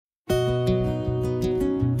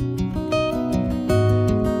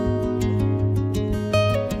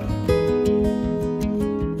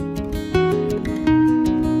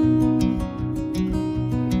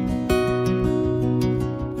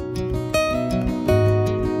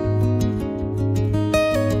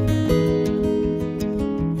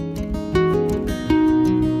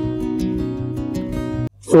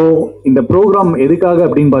So இந்த program எதுக்காக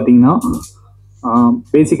அப்படின்னு பார்த்தீங்கன்னா,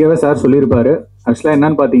 பேசிக்காகவே சார் சொல்லியிருப்பாரு. ஆக்சுவலாக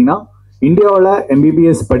என்னன்னு பார்த்தீங்கன்னா, இந்தியாவில்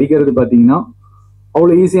எம்பிபிஎஸ் படிக்கிறது பார்த்தீங்கன்னா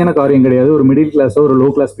அவ்வளோ ஈஸியான காரியம் கிடையாது ஒரு மிடில் கிளாஸோ ஒரு லோ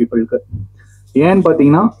கிளாஸ் பீப்புளுக்கு. ஏன்னு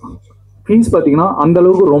பார்த்தீங்கன்னா, ஃபீஸ் பார்த்தீங்கன்னா அந்த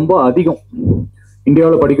அளவுக்கு ரொம்ப அதிகம்.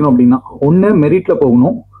 இந்தியாவில் படிக்கணும் அப்படின்னா ஒன்று மெரிட்டில்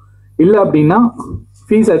போகணும், இல்லை அப்படின்னா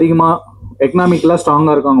ஃபீஸ் அதிகமாக எக்கனாமிக்கலாக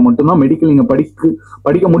ஸ்ட்ராங்காக இருக்கவங்க மட்டும்தான் மெடிக்கல் நீங்கள்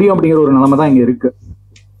படிக்க முடியும் அப்படிங்கிற ஒரு நிலைமை தான் இங்கே இருக்குது.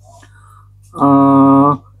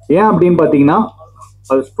 ஏன் அப்படின்னு பார்த்தீங்கன்னா,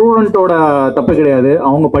 அது ஸ்டூடெண்ட்டோட தப்பு கிடையாது,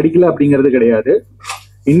 அவங்க படிக்கல அப்படிங்கிறது கிடையாது.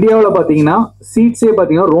 இந்தியாவில் பார்த்தீங்கன்னா சீட்ஸே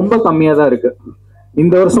பார்த்தீங்கன்னா ரொம்ப கம்மியாக தான் இருக்குது.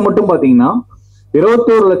 இந்த வருஷம் மட்டும் பார்த்தீங்கன்னா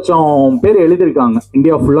 21 லட்சம் பேர் எழுதியிருக்காங்க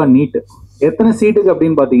இந்தியா ஃபுல்லாக நீட்டு. எத்தனை சீட்டுக்கு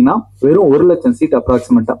அப்படின்னு பார்த்தீங்கன்னா வெறும் 1 லட்சம் சீட்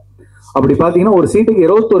அப்ராக்சிமேட்டாக. அப்படி பார்த்தீங்கன்னா ஒரு சீட்டுக்கு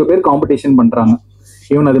 21 பேர் காம்படிஷன் பண்ணுறாங்க.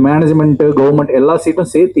 ஈவன் அது மேனேஜ்மெண்ட் கவர்மெண்ட் எல்லா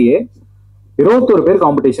சீட்டும் சேர்த்தியே 21 பேர்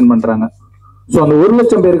காம்படிஷன் பண்ணுறாங்க. ஸோ அந்த 1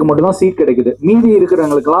 லட்சம் பேருக்கு மட்டும்தான் சீட் கிடைக்குது. மீதி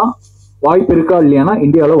இருக்கிறவங்களுக்குலாம் வாய்ப்பு இருக்கா இல்லையானா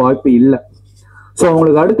இந்தியாவில் வாய்ப்பு இல்லை. ஸோ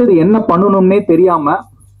அவங்களுக்கு அடுத்தது என்ன பண்ணணும்னே தெரியாம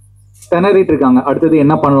திணறிட்டு இருக்காங்க. அடுத்தது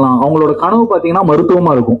என்ன பண்ணலாம், அவங்களோட கனவு பார்த்தீங்கன்னா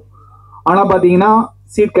மருத்துவமாக இருக்கும். ஆனால் பார்த்தீங்கன்னா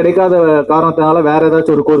சீட் கிடைக்காத காரணத்தினால வேற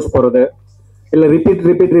ஏதாச்சும் ஒரு கோர்ஸ் போகிறது, இல்லை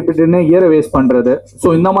ரிப்பீட்னு இயரை வேஸ்ட் பண்ணுறது. ஸோ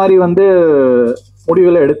இந்த மாதிரி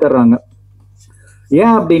முடிவுகளை எடுத்துடுறாங்க.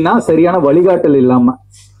 ஏன் அப்படின்னா சரியான வழிகாட்டல் இல்லாமல்.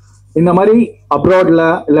 இந்த மாதிரி அப்ராட்ல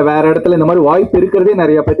இல்லை வேற இடத்துல இந்த மாதிரி வாய்ப்பு இருக்கிறதே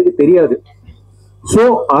நிறைய பேருக்கு தெரியாது. ஸோ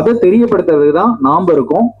அதை தெரியப்படுத்துறதுக்கு தான் நாம்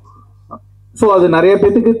இருக்கோம். ஸோ அது நிறைய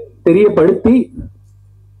பேருக்கு தெரியப்படுத்தி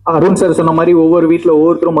அருண் சார் சொன்ன மாதிரி ஒவ்வொரு வீட்டில்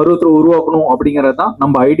ஒவ்வொருத்தரும் மருத்துவம் உருவாக்கணும் அப்படிங்கிறது தான்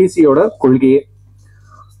நம்ம ஐடிசியோட கொள்கையே.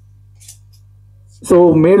 ஸோ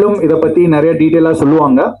மேலும் இதை பற்றி நிறைய டீட்டெயிலாக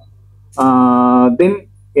சொல்லுவாங்க. தென்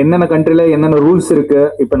என்னென்ன கண்ட்ரியில் என்னென்ன ரூல்ஸ் இருக்கு,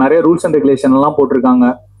 இப்போ நிறைய ரூல்ஸ் அண்ட் ரெகுலேஷன் எல்லாம் போட்டிருக்காங்க.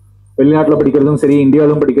 வெளிநாட்டில் படிக்கிறதும் சரி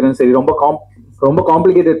இந்தியாவிலும் படிக்கிறதும் சரி ரொம்ப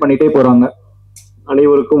காம்ப்ளிகேட்டட் பண்ணிட்டே போகிறாங்க.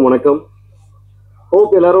 அனைவருக்கும் வணக்கம்.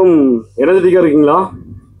 ஹோப் எல்லாரும் எனர்ஜெட்டிக்காக இருக்கீங்களா?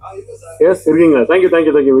 எஸ் இருக்கீங்களா?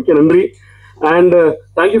 தேங்க்யூ மிக்க நன்றி. And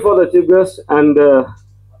thank you for the chief guest and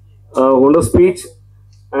wonder speech.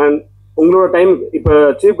 And உங்களோட டைம் இப்போ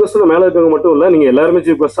சீஃப் கெஸ்ட் மேலே இருக்கவங்க மட்டும் இல்லை, நீங்கள் எல்லாருமே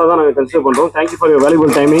சீஃப் கெஸ்ட்டாக தான் நாங்கள் கன்சிடர் பண்ணுறோம். Thank you for your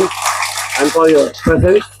valuable timing and for your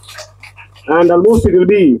presence. And almost it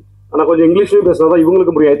will be, ஆனால் கொஞ்சம் இங்கிலீஷ்லேயும் பேசினா தான்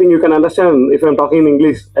இவங்களுக்கு புரியும். I think you can understand if I'm talking in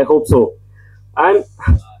English. I hope so.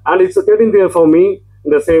 And it's a 13th year for me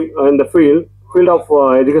in the field of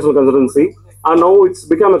educational consultancy, and now it's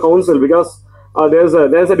become a council because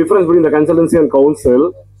there's a difference between the consultancy and council,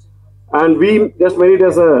 and we just made it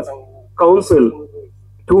as a council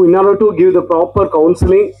in order to give the proper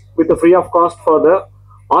counseling with the free of cost for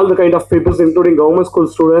all the kind of people, including government school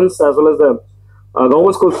students as well as the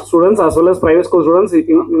government school students as well as private school students,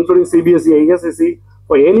 including CBSE, ISSE,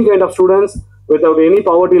 for any kind of students without any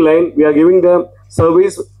poverty line. We are giving the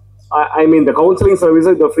service, I mean the counseling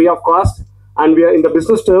services, the free of cost, and we are in the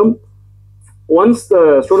business term. Once the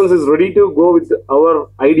students is ready to go with our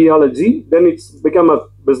ideology, then it's become a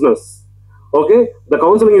business. Okay, the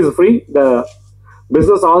counseling is free, the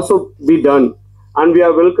business also be done, and we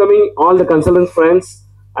are welcoming all the consultant friends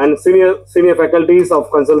and senior faculties of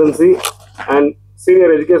consultancy and senior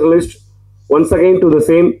educationalists once again to the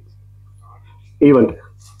same event.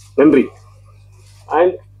 நன்றி.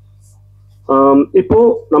 And இப்போ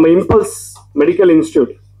நம்ம impulse medical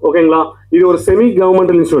institute, ஓகேங்களா, இது ஒரு semi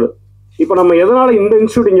governmental institute. இப்போ நம்ம எதனால இந்த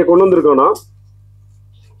இன்ஸ்டியூட் இங்கே கொண்டு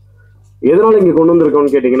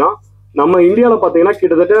வந்திருக்கோம்னு கேட்டிங்கன்னா, நம்ம இந்தியாவில் பார்த்தீங்கன்னா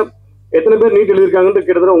கிட்டத்தட்ட எத்தனை பேர் நீட் எழுதியிருக்காங்கன்னு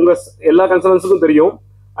கிட்டத்தட்ட உங்கள் எல்லா கன்சல்டன்ஸுக்கும் தெரியும்.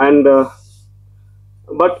 அண்ட்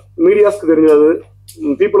பட் மீடியாஸ்க்கு தெரியாது,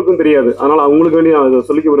 பீப்புளுக்கும் தெரியாது. அதனால் அவங்களுக்கு வேண்டி நான் இதை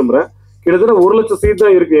சொல்லிக்க விரும்புகிறேன். கிட்டத்தட்ட 1 லட்சம் சீட்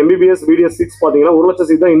தான் இருக்குது. எம்பிபிஎஸ் பிடிஎஸ் சீட்ஸ் பார்த்தீங்கன்னா 1 லட்சம்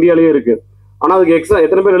சீட் தான் இந்தியாவிலேயே இருக்குது. ஆனால் அதுக்கு எக்ஸாம்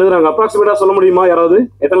எத்தனை பேர் எழுதுறாங்க அப்ராக்சிமேட்டாக சொல்ல முடியுமா? யாராவது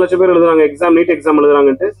எத்தனை லட்சம் பேர் எழுதுறாங்க எக்ஸாம், நீட் எக்ஸாம்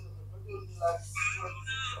எழுதுறாங்கன்ட்டு?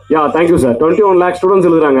 யா, தேங்க்யூ சார். 21 lakh ஸ்டூடெண்ட்ஸ்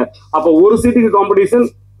எழுதுறாங்க. அப்போ ஒரு சீட்டுக்கு காம்படிஷன்,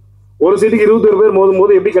 ஒரு சீட்டுக்கு 21 பேர்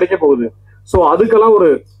மோதும் எப்படி கிடைக்க போகுது? ஸோ அதுக்கெல்லாம்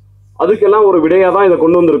ஒரு விடையாக தான் இதை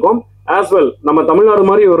கொண்டு வந்திருக்கோம். ஆஸ் வெல் நம்ம தமிழ்நாடு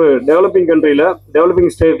மாதிரி ஒரு டெவலப்பிங் கண்ட்ரியில்,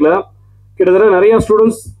 டெவலப்பிங் ஸ்டேட்டில் கிட்டத்தட்ட நிறைய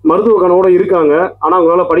ஸ்டூடெண்ட்ஸ் மருத்துவ கனவோட இருக்காங்க. ஆனால்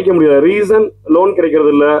அவங்களால படிக்க முடியல. ரீசன் லோன்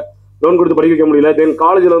கிடைக்கிறது இல்லை, லோன் கொடுத்து படிக்க வைக்க முடியல. தென்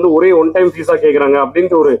காலேஜில் ஒரே ஒன் டைம் ஃபீஸாக கேட்குறாங்க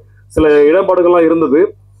அப்படின்ட்டு ஒரு சில இடர்பாடுகள்லாம் இருந்தது.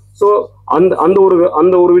 ஸோ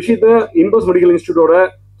அந்த ஒரு விஷயத்த இம்பல்ஸ் மெடிக்கல் இன்ஸ்டியூட்டோட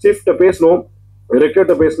சீஃப்ட்ட பேசணும்,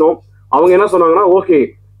 ரெக்டர்கிட்ட பேசணும். அவங்க என்ன சொன்னாங்கன்னா, ஓகே,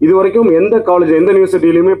 இது வரைக்கும் எந்த காலேஜ் எந்த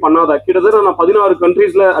யூனிவர்சிட்டிலையுமே பண்ணாத, கிட்டத்தட்ட நான் 16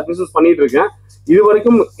 கண்ட்ரீஸ்ல அட்மிஷன்ஸ் பண்ணிட்டு இருக்கேன், இது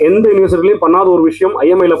வரைக்கும் எந்த யூனிவர்சிட்டிலையும் பண்ணாத ஒரு விஷயம்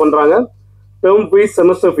ஐஎம்ஐல பண்றாங்க. டேர்ம் ஃபீஸ்,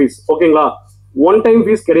 செமஸ்டர் ஃபீஸ், ஓகேங்களா, ஒன் டைம்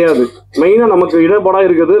ஃபீஸ் கிடையாது. மெயினாக நமக்கு இடர்பாடாக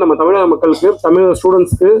இருக்குது, நம்ம தமிழக மக்களுக்கு, தமிழக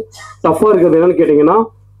ஸ்டூடெண்ட்ஸ்க்கு டஃப்பாக இருக்கிறது என்னன்னு கேட்டிங்கன்னா,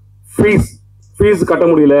 ஃபீஸ் கட்ட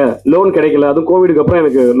முடியல, லோன் கிடைக்கல. அதுவும் கோவிடுக்கு அப்புறம்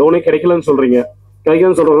எனக்கு லோனே கிடைக்கலன்னு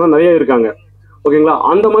சொல்றவங்க நிறைய இருக்காங்க. ஓகேங்களா.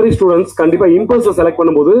 அந்த மாதிரி ஸ்டூடெண்ட்ஸ் கண்டிப்பாக இம்பல்ஸை செலக்ட்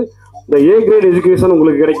பண்ணும்போது இந்த ஏ கிரேட் எஜுகேஷன்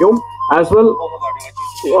உங்களுக்கு கிடைக்கும். As well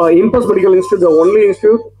Impulse Medical Institute, the only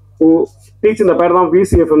institute who teach in the pattern of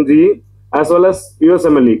VCFMGE as well as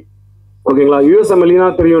USMLE. ஓகேங்களா. யூஎஸ்எம்எல்இனா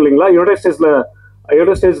தெரியும் இல்லைங்களா, யுனைடெட்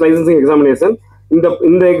ஸ்டேட்ஸ் லைசன்சிங் எக்ஸாமினேஷன்.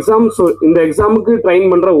 இந்த எக்ஸாமுக்கு ட்ரைன்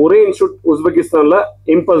பண்ற ஒரே இன்ஸ்டியூட் உஸ்பெகிஸ்தான்ல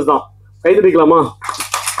இம்பல்ஸ் தான். கைத்தடிக்கலாமா?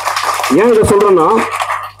 ஏன் இதை சொல்றேன்னா,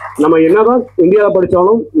 நம்ம என்னதான் இந்தியாவில்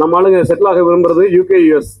படிச்சாலும் நம்ம ஆளுங்க செட்டில் ஆக விரும்புறது யூகே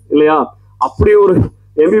யூஎஸ் இல்லையா. அப்படி ஒரு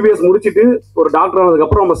எம்பிபிஎஸ் முடிச்சுட்டு ஒரு டாக்டர்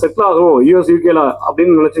ஆனதுக்கப்புறம் நம்ம செட்டில் ஆகணும் யூஎஸ் யூகேல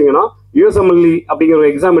அப்படின்னு நினைச்சீங்கன்னா யூஎஸ்எம்எல்இ அப்படிங்கிற ஒரு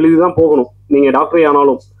எக்ஸாம் எழுதி தான் போகணும். நீங்க டாக்டரே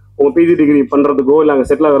ஆனாலும் உங்க பிஜி டிகிரி பண்றதுக்கோ இல்லை அங்கே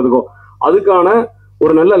செட்டில் ஆகிறதுக்கோ அதுக்கான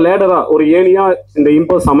ஒரு நல்ல லேடரா ஒரு ஏனியா இந்த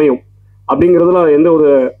இம்பல்ஸ் அமையும் அப்படிங்கிறதுல எந்த ஒரு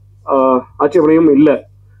ஆட்சேபனையும் இல்லை.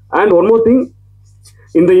 அண்ட் ஒன் மோர் திங்,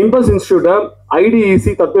 இந்த இம்பல்ஸ் இன்ஸ்டியூட்டை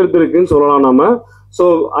ஐடிஇசி தத்தெடுத்திருக்குன்னு சொல்லலாம் நாம. So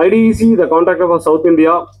ஐடிஇசி the contractor for south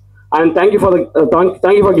India, and thank you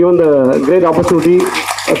for given the great opportunity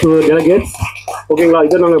to delegates. ஓகேங்களா.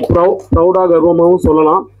 இதை நாங்கள் ப்ரௌடாக கர்வமாகவும்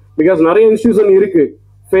சொல்லலாம். பிகாஸ் நிறைய இன்ஸ்டியூஷன் இருக்கு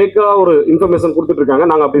ஃபேக்கா ஒரு இன்ஃபர்மேஷன் கொடுத்துட்டு இருக்காங்க.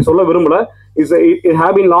 நாங்கள் அப்படி சொல்ல விரும்பல. It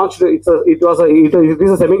have been launched. It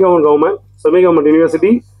is a semi-government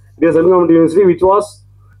university. It is a semi-government university which was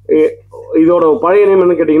இதோட பழைய நேம்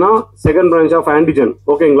என்ன கேட்டீங்கன்னா செகண்ட் பிரான்ச் ஆஃப் ஆன்டிஜன்.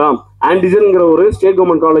 ஓகேங்களா. ஆன்டிஜன்ங்கிற ஒரு ஸ்டேட்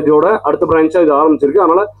கவர்மெண்ட் காலேஜோட அடுத்த பிரான்ச்சா இது ஆரம்பிச்சிருக்கு.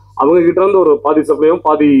 அதனால அவங்க கிட்ட இருந்து ஒரு பாதி சப்ளையும்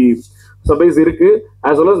பாதி சப்ளைஸ் இருக்கு,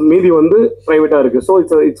 ஆஸ் வெல் அஸ் மீதி வந்து பிரைவேட்டா இருக்கு. So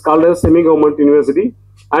it's called as semi government university.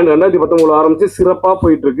 And 2019 ஆரம்பிச்சு சிறப்பாக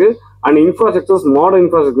போயிட்டு இருக்கு. அண்ட் இன்ஃப்ராஸ்ட்ரக்சர்ஸ், மாடர்ன்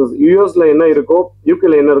இன்ஃப்ராஸ்ட்ரக்சர்ஸ் யூஎஸ்ல என்ன இருக்கோ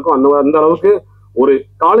யூகேல என்ன இருக்கோ அந்த அளவுக்கு ஒரு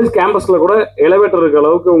காலேஜ் கேம்பஸ்ல கூட எலிவேட்டர் இருக்க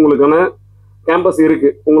அளவுக்கு உங்களுக்கான கேம்பஸ் இருக்கு,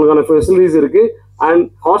 உங்களுக்கான ஃபெசிலிட்டிஸ் இருக்கு. அண்ட்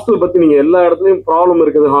ஹாஸ்டல் பத்தி நீங்க எல்லா இடத்துலயும் ப்ராப்ளம்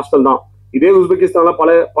இருக்குது, ஹாஸ்டல் தான். இதே உஸ்பெகிஸ்தான்ல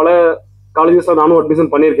பல காலேஜஸ்ல நானும்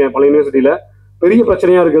அட்மிஷன் பண்ணியிருக்கேன். பல யூனிவர்சிட்டியில பெரிய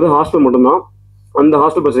பிரச்சனையா இருக்குது ஹாஸ்டல் மட்டும்தான். அந்த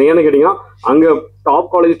ஹாஸ்டல் பிரச்சனை ஏன்னு கேட்டீங்கன்னா அங்க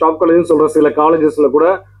டாப் காலேஜ் சொல்ற சில காலேஜஸ்ல கூட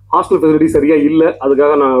ஹாஸ்டல் ஃபெசிலிட்டி சரியா இல்லை.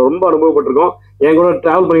 அதுக்காக நான் ரொம்ப அனுபவப்பட்டிருக்கோம். என் கூட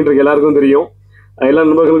டிராவல் பண்ணிட்டு இருக்க எல்லாருக்கும் தெரியும், எல்லா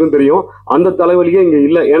நண்பர்களுக்கும் தெரியும். அந்த தலைவலியே இங்க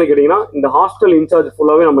இல்லை. ஏன்னு கேட்டீங்கன்னா இந்த ஹாஸ்டல் இன்சார்ஜ்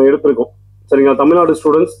ஃபுல்லாவே நம்ம எடுத்திருக்கோம். சரிங்களா. தமிழ்நாடு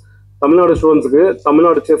ஸ்டூடெண்ட்ஸுக்கு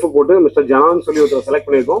தமிழ்நாடு செஃப் போட்டு மிஸ்டர் ஜனான்னு சொல்லி ஒருத்தர் செலக்ட்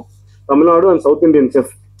பண்ணியிருக்கோம். Tamil Nadu and south Indian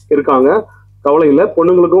chef இருக்காங்க. கவலை இல்லை.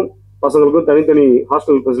 பொண்ணுங்களுக்கும் பசங்களுக்கும் தனித்தனி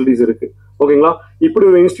ஹாஸ்டல் ஃபெசிலிட்டிஸ் இருக்கு. ஓகேங்களா. இப்படி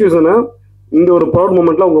ஒரு இன்ஸ்டிடியூஷனை இந்த ஒரு ப்ரௌட்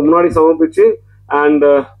மூமெண்ட்ல உங்க முன்னாடி சமர்ப்பிச்சு and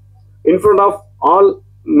in front of all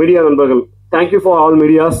media நண்பர்கள், thank you for all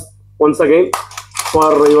medias once again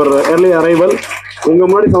for your early arrival. உங்க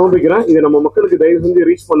முன்னாடி சமர்ப்பிக்கிறேன். இதை நம்ம மக்களுக்கு தயவு செஞ்சு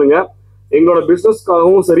ரீச் பண்ணுங்க. எங்களோட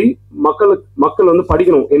பிசினஸ்க்காகவும் சரி, மக்கள் வந்து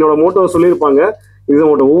படிக்கணும். என்னோட மோட்டோ சொல்லியிருப்பாங்க, இது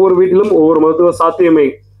மோட்டோ ஒவ்வொரு வீட்டிலும் ஒவ்வொரு மருத்துவ சாத்தியமே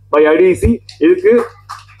பை ஐடிசி. இதுக்கு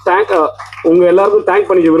உங்க எல்லாருக்கும் தேங்க்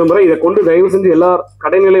பண்ணிக்க விரும்புறேன். இதை கொண்டு தயவு செஞ்சு எல்லா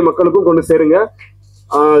கடைநிலை மக்களுக்கும் கொண்டு சேருங்க.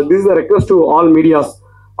 This is a request to all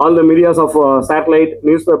the medias of satellite,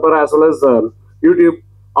 newspaper as well as YouTube,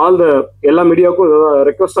 all the எல்லா மீடியாவுக்கும்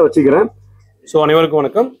ரெக்வஸ்டா வச்சுக்கிறேன். ஸோ அனைவருக்கும்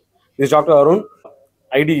வணக்கம். இது doctor Arun,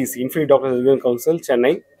 ஐடிஇசி infinite doctor education council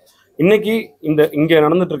Chennai. இன்னைக்கு இங்கே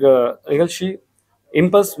நடந்துட்டு இருக்க நிகழ்ச்சி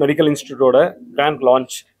இம்பல்ஸ் மெடிக்கல் இன்ஸ்டியூட்டோட கிராண்ட்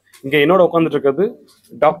லான்ச். இங்கே என்னோட உட்காந்துட்டு இருக்கிறது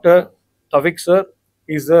doctor தஃபிக் sir.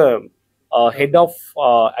 Is the head of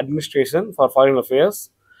administration for foreign affairs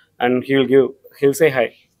and he'll say hi.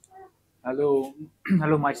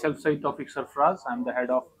 Hello, myself Said Tawfiq Sarfraz. I'm the head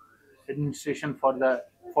of administration for the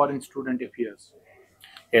foreign student affairs.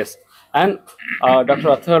 Yes, and Dr.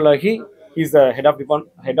 Athar Lahi, he's the head of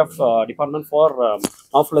department for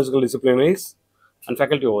morphological disciplinaries and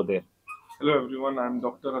faculty over there. Hello everyone, I'm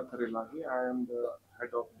Dr. Athar Lahi. I am the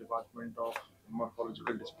head of department of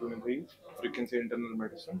morphological disciplinaries, or you can say internal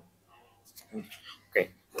medicine. Okay,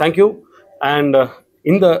 thank you. And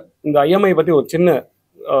இந்த IMI பற்றி ஒரு சின்ன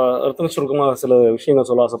ரத்தன சுருக்கமாக சில விஷயங்கள்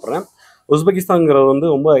சொல்ல ஆசைப்பட்றேன். உஸ்பெகிஸ்தான்ங்கிறது வந்து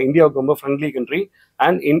ரொம்ப இந்தியாவுக்கு ரொம்ப ஃப்ரெண்ட்லி கண்ட்ரி.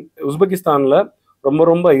 அண்ட் உஸ்பெகிஸ்தானில்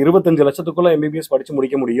ரொம்ப 25 லட்சத்துக்குள்ளே எம்பிபிஎஸ் படித்து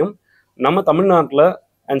முடிக்க முடியும். நம்ம தமிழ்நாட்டில்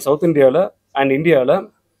அண்ட் சவுத் இந்தியாவில் அண்ட் இந்தியாவில்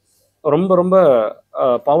ரொம்ப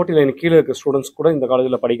பாவர்ட்டி லைன் கீழே இருக்க ஸ்டூடெண்ட்ஸ் கூட இந்த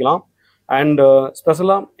காலேஜில் படிக்கலாம். அண்ட்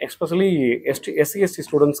எஸ்பெஷலி எஸ்சி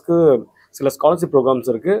ஸ்டூடெண்ட்ஸ்க்கு சில ஸ்காலர்ஷிப்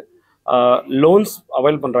ப்ரோக்ராம்ஸ் இருக்குது. லோன்ஸ்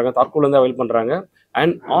அவைல் பண்ணுறாங்க, தாக்கூர்லேருந்து அவைல் பண்ணுறாங்க.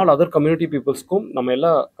 அண்ட் ஆல் அதர் கம்யூனிட்டி பீப்புள்ஸ்க்கும், நம்ம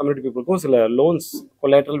எல்லா கம்யூனிட்டி பீப்புளுக்கும் சில loans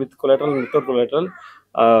collateral without collateral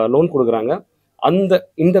loan கொடுக்குறாங்க.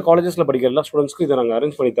 இந்த காலேஜஸில் படிக்கிற எல்லா ஸ்டூடெண்ட்ஸ்க்கும் இதை நாங்கள்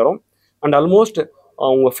அரேஞ்ச் பண்ணி தரோம். அண்ட் ஆல்மோஸ்ட்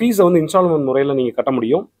உங்கள் ஃபீஸை வந்து இன்ஸ்டால்மெண்ட் முறையில் நீங்கள் கட்ட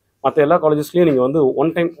முடியும். மற்ற எல்லா காலேஜஸ்லையும் நீங்கள் வந்து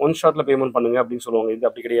ஒன் ஷாட்டில் பேமெண்ட் பண்ணுங்க அப்படின்னு சொல்லுவாங்க. இது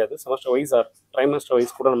அப்படி கிடையாது. Semester wise R trimester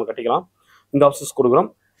wise கூட நம்ம கட்டிக்கலாம். இந்த ஆப்ஷன்ஸ் கொடுக்குறோம்.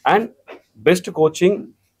 அண்ட் பெஸ்ட் கோச்சிங்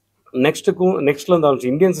நெக்ஸ்ட்ல இருந்து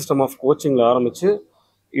ஆரம்பிச்சு இந்தியன் சிஸ்டம் ஆஃப் கோச்சிங்கில் ஆரம்பிச்சு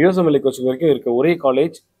யூஎஸ்எம்எல்ஏ கோச்சிங் வரைக்கும் இருக்க ஒரே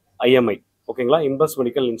காலேஜ் ஐஎம்ஐ. ஓகேங்களா, impulse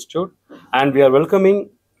medical institute. And we are welcoming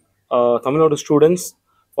Tamil Nadu students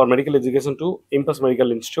for medical education to Impulse Medical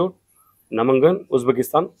Institute, Namangan,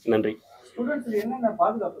 Uzbekistan. நன்றி. ஸ்டூடெண்ட்ஸ் என்னென்ன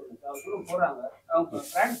பாதுகாப்பு இருக்கு? அவங்க போறாங்க, அவங்க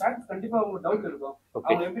பிராக்டிஸ் கண்டிப்பா அவங்க டவுட் இருக்கும்.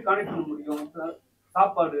 அவங்க எப்படி கான்டெக்ட் பண்ண முடியும்?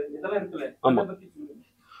 சாப்பாடு இதெல்லாம் இருக்குல்ல, அதை பத்தி சொல்லுங்க.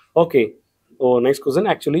 Okay, nice question.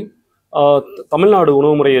 Actually Tamil Nadu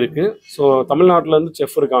உணவு முறை இருக்குது. ஸோ தமிழ்நாட்டிலேருந்து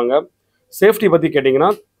செஃப் இருக்காங்க. சேஃப்டி பற்றி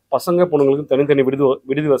கேட்டிங்கன்னா பசங்க பொண்ணுங்களுக்கு தனித்தனி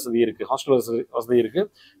விடுதி வசதி இருக்குது, ஹாஸ்டல் வசதி இருக்குது.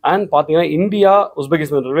 அண்ட் பார்த்தீங்கன்னா இந்தியா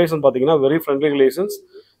உஸ்பெகிஸ்தான் ரிலேஷன் பார்த்தீங்கன்னா வெரி ஃப்ரெண்ட்லி ரிலேஷன்ஸ்.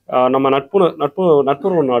 நம்ம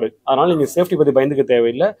நட்புறவு நாடு. அதனால் நீங்கள் சேஃப்டி பற்றி பயந்துக்க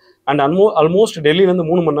தேவையில்லை. அண்ட் ஆல்மோஸ்ட் டெல்லியிலேருந்து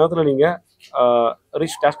 3 மணி நேரத்தில் நீங்கள்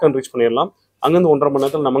டாஷ்கண்ட் ரீச் பண்ணிடலாம். அங்கேருந்து 1.5 மணி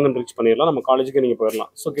நேரத்தில் நமங்கன் ரீச் பண்ணிடலாம். நம்ம காலேஜுக்கு நீங்கள்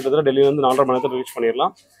போயிடலாம். ஸோ கிட்டத்தட்ட டெல்லியிலேருந்து 4.5 மணி நேரத்தில் ரீச்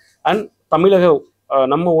பண்ணிடலாம். அண்ட் தமிழக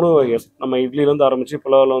நம்ம உணவு வகைகள், நம்ம இட்லிலேருந்து ஆரம்பித்து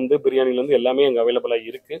புலாவிலேருந்து பிரியாணிலேருந்து எல்லாமே அங்கே அவைலபிளாக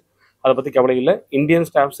இருக்குது. அதை பற்றி கவலை இல்லை. இந்தியன்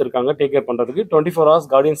ஸ்டாஃப்ஸ் இருக்காங்க டேக் கேர் பண்ணுறதுக்கு. 24 hours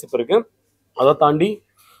கார்டியன்ஷிப் இருக்குது. அதை தாண்டி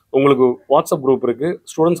உங்களுக்கு வாட்ஸ்அப் குரூப் இருக்குது,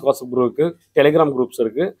 ஸ்டூடெண்ட்ஸ் வாட்ஸ்அப் குரூப் இருக்குது, டெலிகிராம் குரூப்ஸ்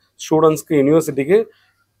இருக்குது. ஸ்டூடெண்ட்ஸ்க்கு, யூனிவர்சிட்டிக்கு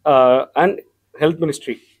அண்ட் ஹெல்த்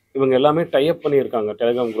மினிஸ்ட்ரி இவங்க எல்லாமே டைப் பண்ணியிருக்காங்க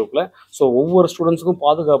டெலிகிராம் குரூப்பில். ஸோ ஒவ்வொரு ஸ்டூடெண்ட்ஸுக்கும்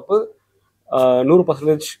பாதுகாப்பு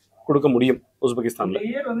 100% கொடுக்க முடியும் உஸ்பெகிஸ்தானில்.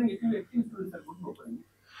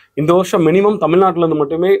 இந்த வருஷம் மினிமம் தமிழ்நாட்டிலேருந்து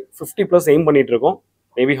மட்டுமே 50+ எய்ம் பண்ணிட்டு இருக்கோம்.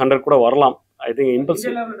 மேபி 100 கூட வரலாம். ஐ திங்க் இம்பல்ஸ்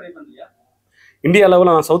இந்தியா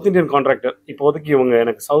லெவலில் நான் சவுத் இந்தியன் கான்ட்ராக்டர் இப்போதைக்கு இவங்க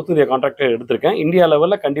எனக்கு சவுத் இந்தியா கான்ட்ராக்டர் எடுத்திருக்கேன். இந்தியா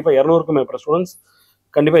லெவலில் கண்டிப்பாக 200க்கும் மேற்பட்ட ஸ்டூடெண்ட்ஸ்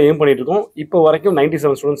கண்டிப்பாக எய்ம் பண்ணிட்டு இருக்கோம். இப்போ வரைக்கும்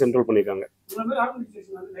 97 ஸ்டூடெண்ட்ஸ் என்ரோல் பண்ணியிருக்காங்க.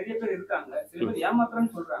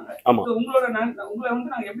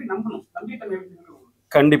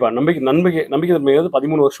 கண்டிப்பாக நம்பிக்கை தன்மையாவது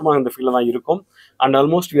 13 வருஷமாக இந்த ஃபீல்டில் தான் இருக்கும். And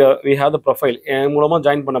almost we have the profile. என் மூலமாக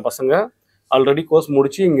ஜாயின் பண்ண பசங்க ஆல்ரெடி கோர்ஸ்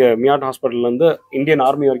முடிச்சு இங்கே மியாட் ஹாஸ்பிட்டல்லேருந்து இந்தியன்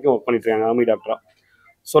ஆர்மி வரைக்கும் ஒர்க் பண்ணிட்டு இருக்காங்க, ஆர்மி டாக்டராக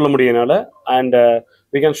சொல்ல முடியனால. And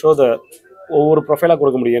we can show the ஒவ்வொரு ப்ரொஃபைலாக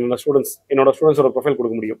கொடுக்க முடியும். என்னோட ஸ்டூடெண்ட்ஸோட ப்ரொஃபைல்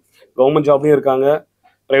கொடுக்க முடியும். கவர்மெண்ட் ஜாப்லேயும் இருக்காங்க,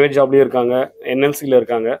 ப்ரைவேட் ஜாப்லேயும் இருக்காங்க, என்எல்சியில்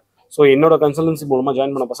இருக்காங்க. ஸோ என்னோட கன்சல்டன்சி மூலமாக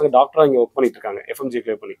ஜாயின் பண்ண பசங்க டாக்டராக இங்கே ஒர்க் பண்ணிட்டு இருக்காங்க, எஃப்எம்ஜி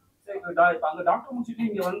கிளியர் பண்ணி.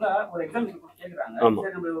 ஆமாம்,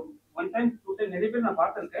 ஒன் டைம் 2 டைம் நிறைய பேர் நான்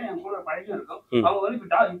பார்த்திருக்கேன். என் கூட பழக்கம் இருக்கும். அவங்க வந்து இப்ப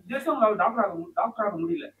டாக்டர் ஆக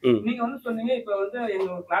முடியல. நீங்க வந்து சொன்னீங்க இப்ப வந்து எங்க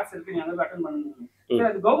கிளாஸ் இருக்கு, நீங்க அங்க அட்டெண்ட் பண்ணுங்க.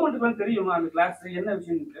 அது கவர்மெண்ட்டுக்கு வந்து தெரியுமா அந்த கிளாஸ் என்ன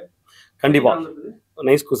விஷயம்? கண்டிப்பா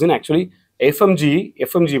nice question. Actually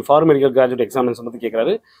FMG for medical graduate examination பற்றி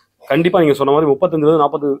கேட்குறாரு. கண்டிப்பாக நீங்கள் சொன்ன மாதிரி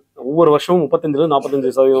 35-40 ஒவ்வொரு வருஷமும்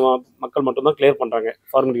 35-45% மக்கள் மட்டும்தான் கிளியர் பண்ணுறாங்க.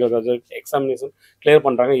 For medical graduate examination clear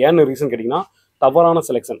பண்ணுறாங்க. ஏன்னு ரீசன் கேட்டிங்கன்னா தவறான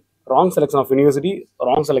selection, wrong selection of university,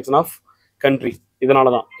 wrong selection of country.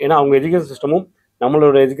 இதனால தான். ஏன்னா அவங்க எஜுகேஷன் சிஸ்டமும்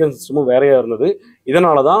நம்மளோட எஜுகேஷன் சிஸ்டமும் வேறையாக இருந்தது.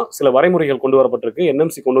 இதனால தான் சில வரைமுறைகள் கொண்டு வரப்பட்டிருக்கு,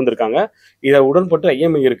 என்எம்சி கொண்டு வந்திருக்காங்க. இதை உடன்பட்டு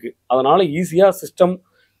ஐஎம்ஐ இருக்குது. அதனால் ஈஸியாக சிஸ்டம்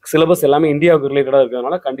சிலபஸ் எல்லாமே இந்தியாவுக்கு ரிலேட்டடாக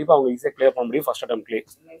இருக்கிறதுனால கண்டிப்பாக அவங்க ஈஸியாக கிளியர் பண்ண முடியும் ஃபர்ஸ்ட் அட்டெம்ப்ட்லேயே.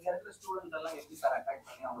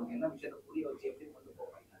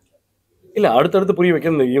 இல்லை, அடுத்தடுத்து புரிய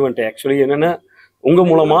வைக்கிற இந்த ஈவெண்ட் ஆக்சுவலி என்னென்ன உங்கள்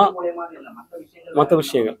மூலமாக மற்ற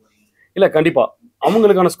விஷயங்கள் இல்லை, கண்டிப்பாக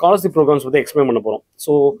அவங்களுக்கான ஸ்காலர்ஷிப் ப்ரோக்ராம்ஸ் பற்றி எக்ஸ்பிளைன் பண்ண போகிறோம்.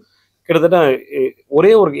 ஸோ கிட்டத்தட்ட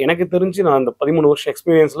ஒரே ஒரு எனக்கு தெரிஞ்சு நான் அந்த 13 வருஷம்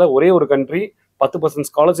எக்ஸ்பீரியன்ஸில் ஒரே ஒரு கண்ட்ரி 10%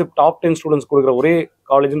 ஸ்காலர்ஷிப் டாப் 10 ஸ்டூடெண்ட்ஸ் கொடுக்குற ஒரே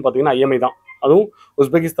காலேஜ்னு பார்த்தீங்கன்னா ஐஎம்ஐ தான். அதுவும்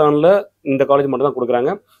உஸ்பெகிஸ்தானில் இந்த காலேஜ் மட்டும் தான்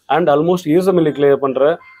கொடுக்குறாங்க. அண்ட் ஆல்மோஸ்ட் யூஎஸ்எம்எல்ஏ கிளியர் பண்ணுற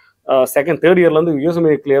தேர்ட் இயர்லேருந்து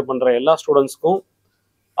யூஎஸ்எம்எல்ஏ கிளியர் பண்ணுற எல்லா ஸ்டூடெண்ட்ஸ்க்கும்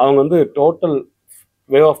அவங்க வந்து டோட்டல்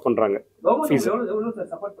வே ஆஃப் பண்ணுறாங்க ஃபீஸ்.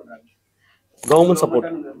 கவர்மெண்ட் சப்போர்ட்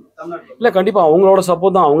இல்லை, கண்டிப்பாக அவங்களோட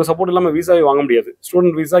சப்போர்ட் தான். அவங்க சப்போர்ட் இல்லாமல் வீசாவே வாங்க முடியாது.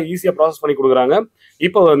 ஸ்டூடெண்ட் வீசா ஈஸியாக ப்ராசஸ் பண்ணி கொடுக்குறாங்க.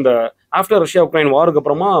 இப்போ இந்த ஆஃப்டர் ரஷ்யா உக்ரைன் வாருக்கு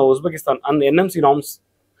அப்புறமா உஸ்பெகிஸ்தான் அந்த என்எம்சி நார்ம்ஸ்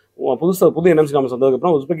புது என்எம்சி நார்ம்ஸ்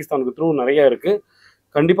வந்ததுக்கப்புறம் உஸ்பெகிஸ்தானுக்கு த்ரூ நிறைய இருக்குது.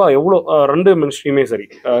 கண்டிப்பாக எவ்வளோ 2 மினிஸ்ட்ரியுமே சரி,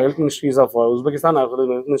 health ministries of Uzbekistan,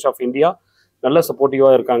 health ministry of India நல்ல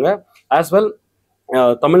சப்போர்ட்டிவாக இருக்காங்க. ஆஸ் வெல்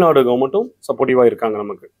தமிழ்நாடு கவர்மெண்ட்டும் சப்போர்ட்டிவாக இருக்காங்க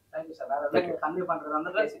நமக்கு.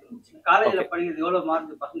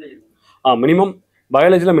 மினிமம்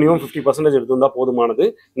பயாலஜியில் மினிமம் 50% எடுத்திருந்தால் போதுமானது.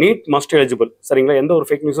 NEET must eligible. சரிங்களா? எந்த ஒரு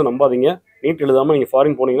ஃபேக் நியூஸும் நம்பாதீங்க. நீட் எழுதாமல் நீங்கள்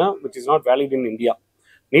ஃபாரின் போனீங்கன்னா which is not valid in India.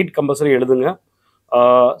 NEET compulsory எழுதுங்க.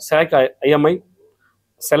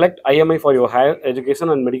 select IMI for your higher education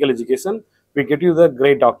and medical education. We get you the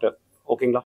great doctor. ஓகேங்களா?